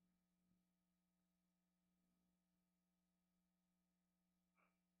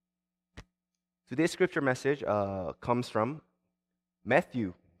Today's scripture message comes from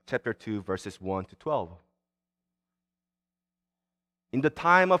Matthew chapter 2, verses 1 to 12. In the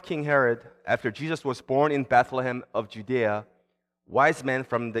time of King Herod, after Jesus was born in Bethlehem of Judea, wise men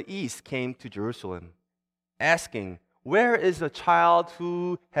from the east came to Jerusalem, asking, "Where is the child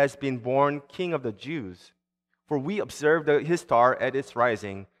who has been born King of the Jews? For we observed his star at its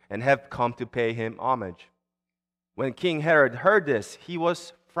rising and have come to pay him homage." When King Herod heard this, he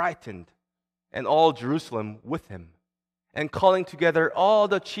was frightened, and all Jerusalem with him. And calling together all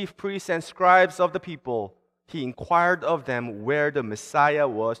the chief priests and scribes of the people, he inquired of them where the Messiah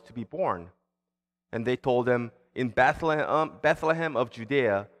was to be born. And they told him, "In Bethlehem of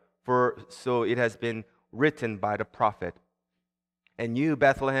Judea, for so it has been written by the prophet. And you,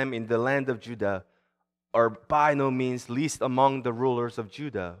 Bethlehem, in the land of Judah, are by no means least among the rulers of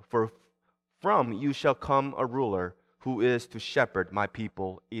Judah, for from you shall come a ruler who is to shepherd my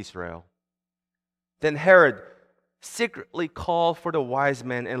people Israel." Then Herod secretly called for the wise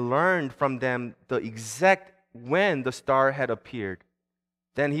men and learned from them the exact when the star had appeared.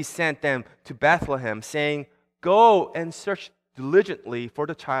 Then he sent them to Bethlehem, saying, "Go and search diligently for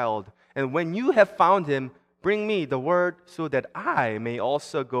the child, and when you have found him, bring me the word so that I may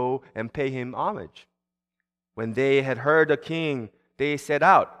also go and pay him homage." When they had heard the king, they set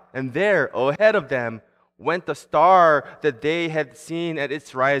out, and there, ahead of them, went the star that they had seen at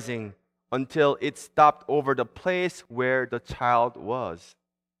its rising, until it stopped over the place where the child was.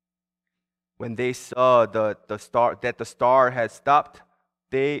 When they saw that the star had stopped,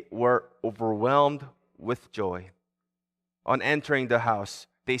 they were overwhelmed with joy. On entering the house,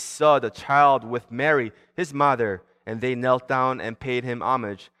 they saw the child with Mary, his mother, and they knelt down and paid him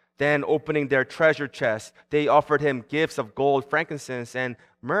homage. Then, opening their treasure chest, they offered him gifts of gold, frankincense, and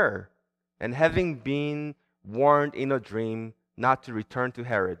myrrh. And having been warned in a dream not to return to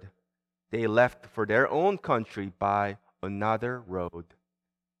Herod, they left for their own country by another road.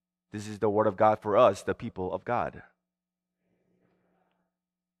 This is the word of God for us, the people of God.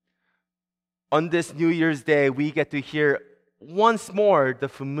 On this New Year's Day, we get to hear once more the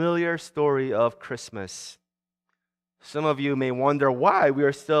familiar story of Christmas. Some of you may wonder why we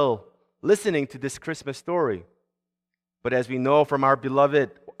are still listening to this Christmas story. But as we know from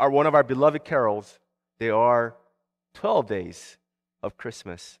one of our beloved carols, there are 12 days of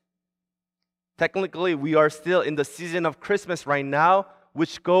Christmas. Technically, we are still in the season of Christmas right now,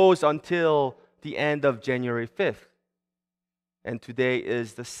 which goes until the end of January 5th. And today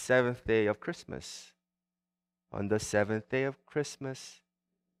is the 7th day of Christmas. On the 7th day of Christmas,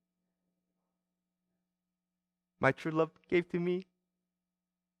 my true love gave to me.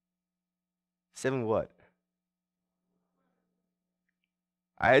 7 what?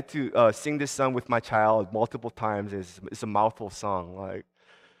 I had to sing this song with my child multiple times. It's a mouthful song.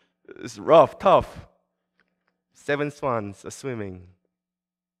 It's rough, tough. 7 swans are swimming.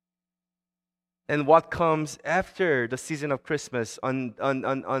 And what comes after the season of Christmas on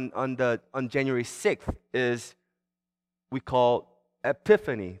January 6th is we call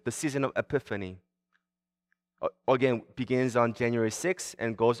Epiphany, the season of Epiphany. Again, begins on January 6th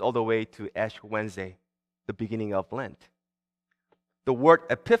and goes all the way to Ash Wednesday, the beginning of Lent. The word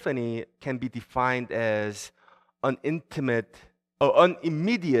epiphany can be defined as an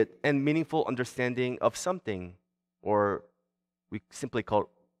immediate and meaningful understanding of something, or we simply call it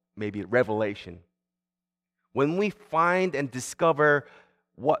maybe revelation. When we find and discover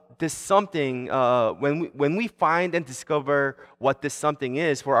what this something, when we find and discover what this something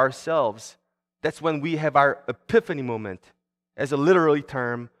is for ourselves, that's when we have our epiphany moment. As a literary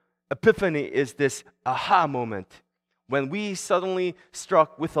term, epiphany is this aha moment, when we suddenly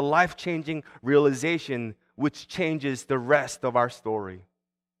struck with a life-changing realization which changes the rest of our story.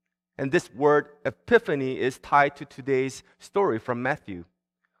 And this word epiphany is tied to today's story from Matthew,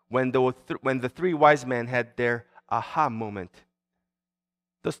 when the 3 wise men had their aha moment.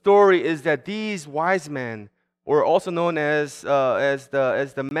 The story is that these wise men, or also known as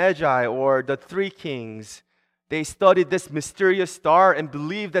the Magi or the 3 kings, they studied this mysterious star and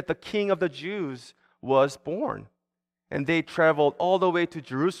believed that the King of the Jews was born. And they traveled all the way to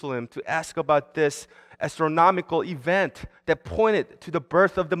Jerusalem to ask about this astronomical event that pointed to the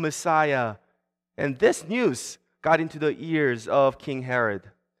birth of the Messiah. And this news got into the ears of King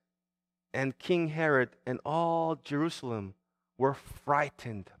Herod. And King Herod and all Jerusalem were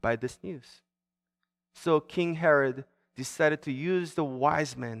frightened by this news. So King Herod decided to use the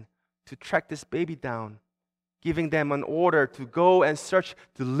wise men to track this baby down, giving them an order to go and search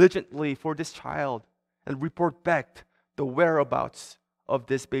diligently for this child and report back the whereabouts of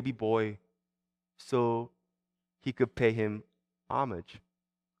this baby boy so he could pay him homage.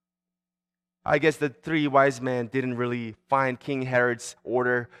 I guess the three wise men didn't really find King Herod's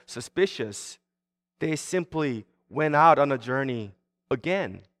order suspicious. They simply went out on a journey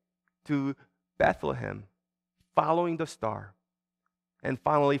again to Bethlehem, following the star, and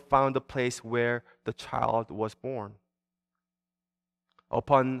finally found the place where the child was born.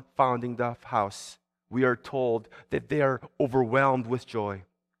 Upon founding the house, we are told that they are overwhelmed with joy.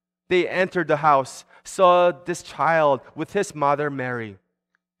 They entered the house, saw this child with his mother Mary.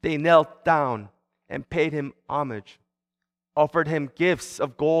 They knelt down and paid him homage, offered him gifts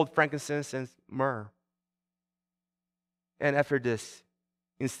of gold, frankincense, and myrrh. And after this,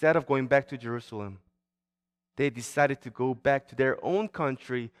 instead of going back to Jerusalem, they decided to go back to their own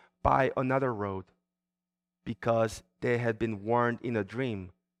country by another road because they had been warned in a dream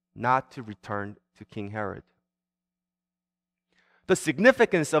not to return to King Herod. The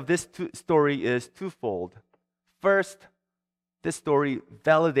significance of this story is twofold. First, this story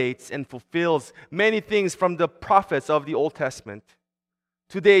validates and fulfills many things from the prophets of the Old Testament.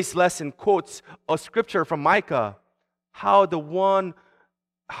 Today's lesson quotes a scripture from Micah, how the one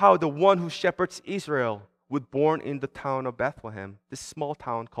who shepherds Israel was born in the town of Bethlehem, this small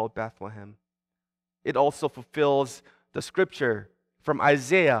town called Bethlehem. It also fulfills the scripture from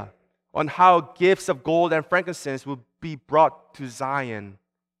Isaiah on how gifts of gold and frankincense will be brought to Zion,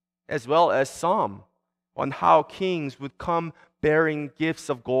 as well as Psalm on how kings would come bearing gifts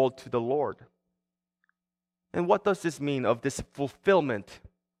of gold to the Lord. And what does this mean of this fulfillment?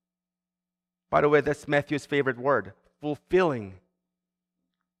 By the way, that's Matthew's favorite word, fulfilling.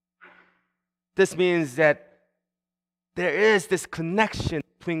 This means that there is this connection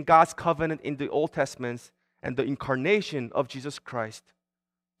between God's covenant in the Old Testament and the incarnation of Jesus Christ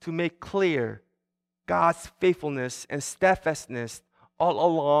to make clear God's faithfulness and steadfastness all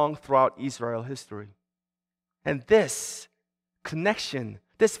along throughout Israel history. And this connection,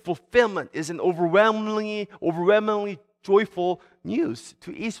 this fulfillment is an overwhelmingly joyful news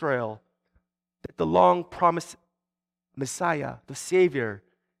to Israel that the long-promised Messiah, the Savior,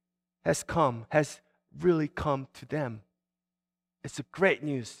 has really come to them. It's a great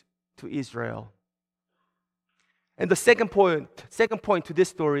news to Israel. And the second point to this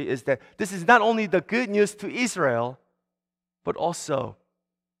story is that this is not only the good news to Israel, but also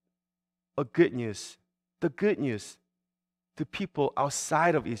the good news to people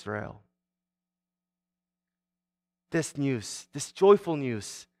outside of Israel. This news, this joyful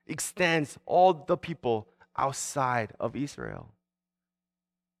news, extends all the people outside of Israel.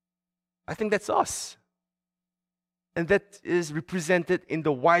 I think that's us. And that is represented in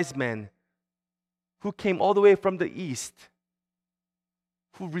the wise men who came all the way from the east,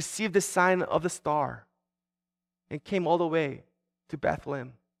 who received the sign of the star and came all the way to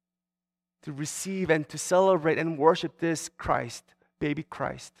Bethlehem to receive and to celebrate and worship this Christ, baby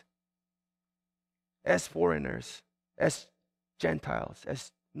Christ, as foreigners, as Gentiles,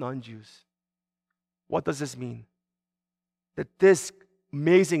 as non-Jews. What does this mean? That this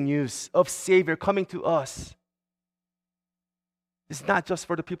amazing news of Savior coming to us is not just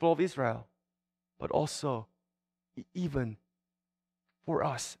for the people of Israel, but also even for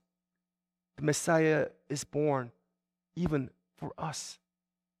us. The Messiah is born even for us.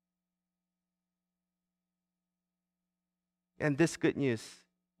 And this good news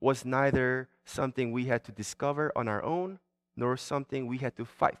was neither something we had to discover on our own, nor something we had to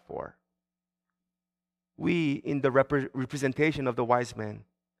fight for. We, in the representation of the wise men,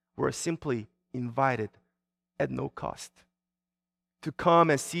 were simply invited at no cost to come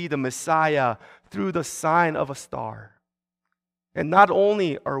and see the Messiah through the sign of a star. And not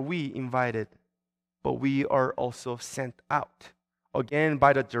only are we invited, but we are also sent out, again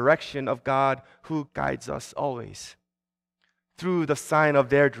by the direction of God who guides us always. Through the sign of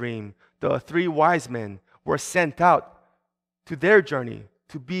their dream, the three wise men were sent out to their journey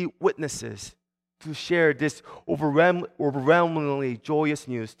to be witnesses, to share this overwhelmingly joyous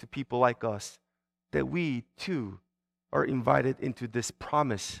news to people like us, that we too are invited into this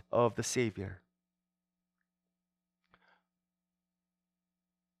promise of the Savior.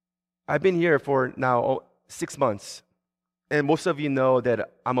 I've been here for now 6 months, and most of you know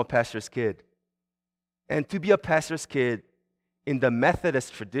that I'm a pastor's kid. And to be a pastor's kid in the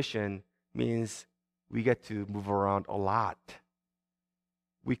Methodist tradition means we get to move around a lot.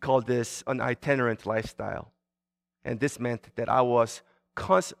 We call this an itinerant lifestyle. And this meant that I was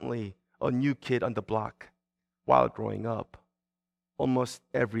constantly a new kid on the block while growing up, once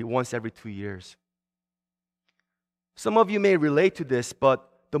every 2 years. Some of you may relate to this, but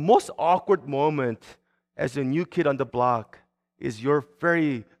the most awkward moment as a new kid on the block is your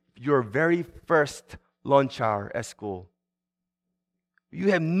very first lunch hour at school.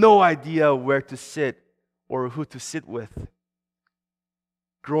 You have no idea where to sit or who to sit with.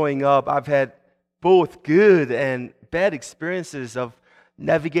 Growing up, I've had both good and bad experiences of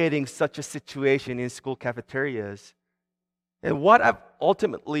navigating such a situation in school cafeterias. And what I've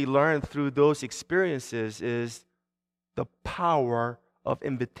ultimately learned through those experiences is the power of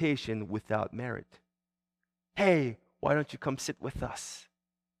invitation without merit. Hey, why don't you come sit with us?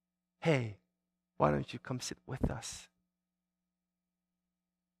 Hey, why don't you come sit with us?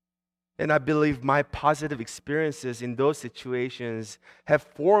 And I believe my positive experiences in those situations have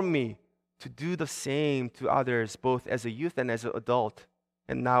formed me to do the same to others, both as a youth and as an adult,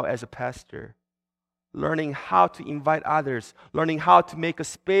 and now as a pastor. Learning how to invite others, learning how to make a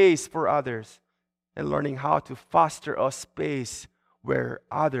space for others, and learning how to foster a space where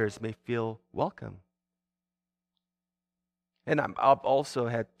others may feel welcome. And I've also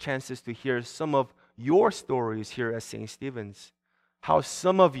had chances to hear some of your stories here at St. Stephen's. How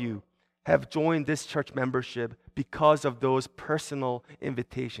some of you have joined this church membership because of those personal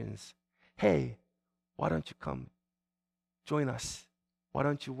invitations. Hey, why don't you come join us? Why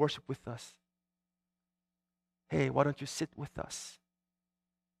don't you worship with us? Hey, why don't you sit with us?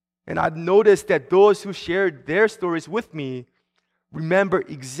 And I've noticed that those who shared their stories with me remember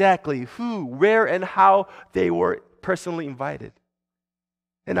exactly who, where, and how they were personally invited.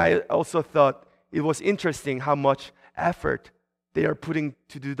 And I also thought it was interesting how much effort they are putting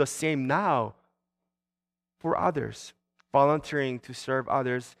to do the same now for others, volunteering to serve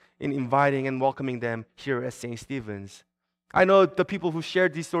others in inviting and welcoming them here at St. Stephen's. I know the people who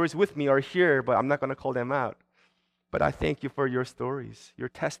shared these stories with me are here, but I'm not going to call them out. But I thank you for your stories, your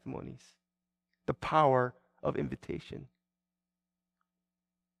testimonies, the power of invitation.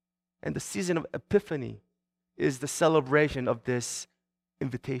 And the season of Epiphany is the celebration of this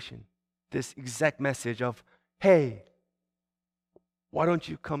invitation, this exact message of, hey, why don't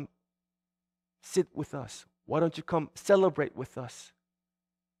you come sit with us? Why don't you come celebrate with us?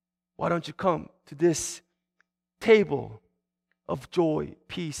 Why don't you come to this table of joy,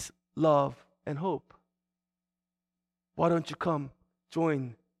 peace, love, and hope? Why don't you come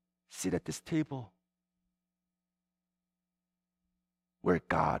sit at this table where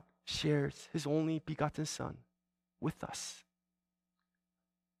God shares His only begotten Son with us?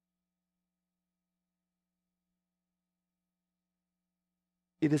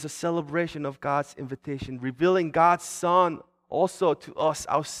 It is a celebration of God's invitation, revealing God's Son also to us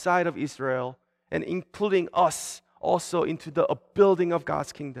outside of Israel and including us also into the upbuilding of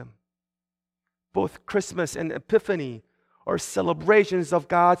God's kingdom. Both Christmas and Epiphany are celebrations of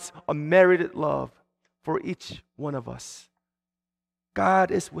God's unmerited love for each one of us.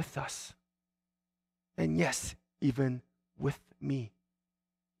 God is with us. And yes, even with me.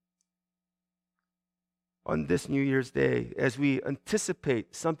 On this New Year's Day, as we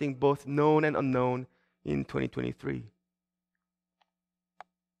anticipate something both known and unknown in 2023.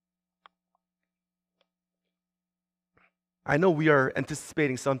 I know we are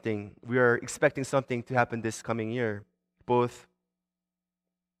anticipating something. We are expecting something to happen this coming year, both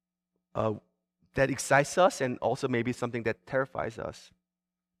that excites us and also maybe something that terrifies us.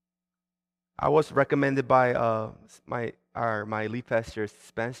 I was recommended by my lead pastor,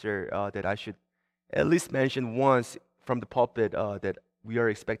 Spencer, that I should at least mention once from the pulpit that we are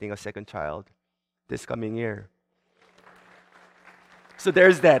expecting a second child this coming year. So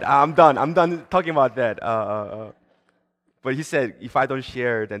there's that. I'm done talking about that. But he said, if I don't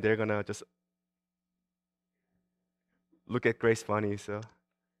share, then they're going to just look at Grace funny. So,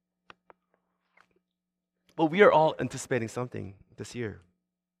 but we are all anticipating something this year.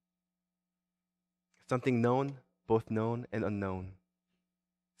 Something known, both known and unknown.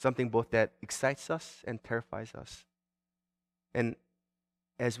 Something both that excites us and terrifies us. And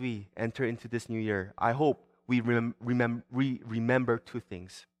as we enter into this new year, I hope we remember two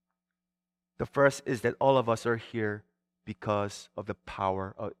things. The first is that all of us are here because of the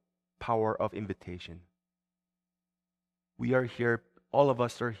power of invitation. We are here, all of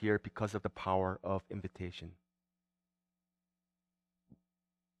us are here because of the power of invitation.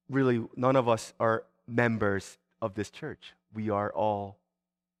 Really, none of us are members of this church. We are all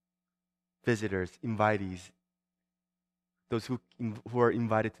visitors, invitees, those who are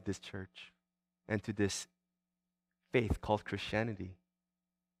invited to this church and to this faith called Christianity.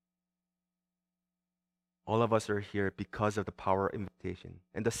 All of us are here because of the power of invitation.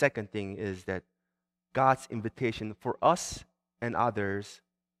 And the second thing is that God's invitation for us and others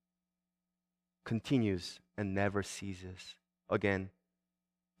continues and never ceases. Again,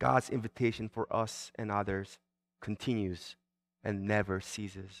 God's invitation for us and others continues and never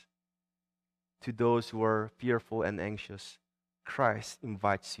ceases. To those who are fearful and anxious, Christ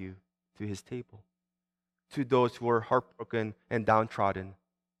invites you to his table. To those who are heartbroken and downtrodden,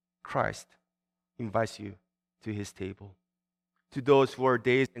 Christ invites you to his table. To those who are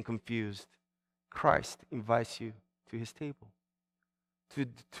dazed and confused, Christ invites you to his table.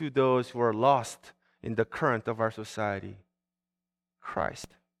 To those who are lost in the current of our society, Christ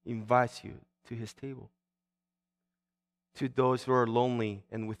invites you to his table. To those who are lonely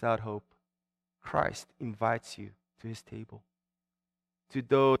and without hope, Christ invites you to his table. To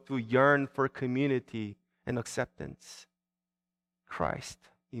those who yearn for community and acceptance, Christ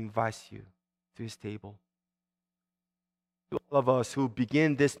invites you to his table. To all of us who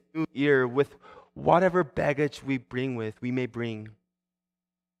begin this new year with whatever baggage we may bring,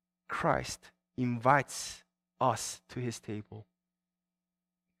 Christ invites us to his table.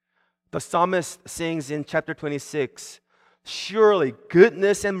 The psalmist sings in chapter 26, "Surely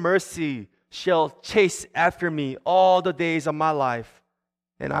goodness and mercy shall chase after me all the days of my life,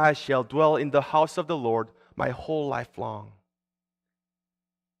 and I shall dwell in the house of the Lord my whole life long."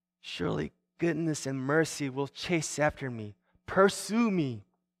 Surely goodness and mercy will chase after me, pursue me.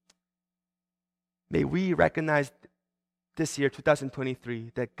 May we recognize this year, 2023,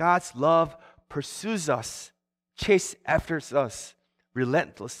 that God's love pursues us, chases after us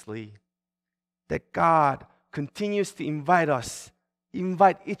relentlessly. That God continues to invite us,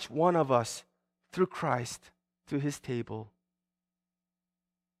 invite each one of us through Christ to his table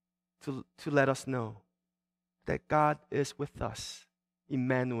to let us know that God is with us,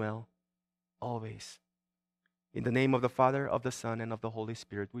 Emmanuel, always. In the name of the Father, of the Son, and of the Holy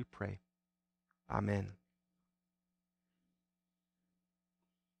Spirit, we pray. Amen.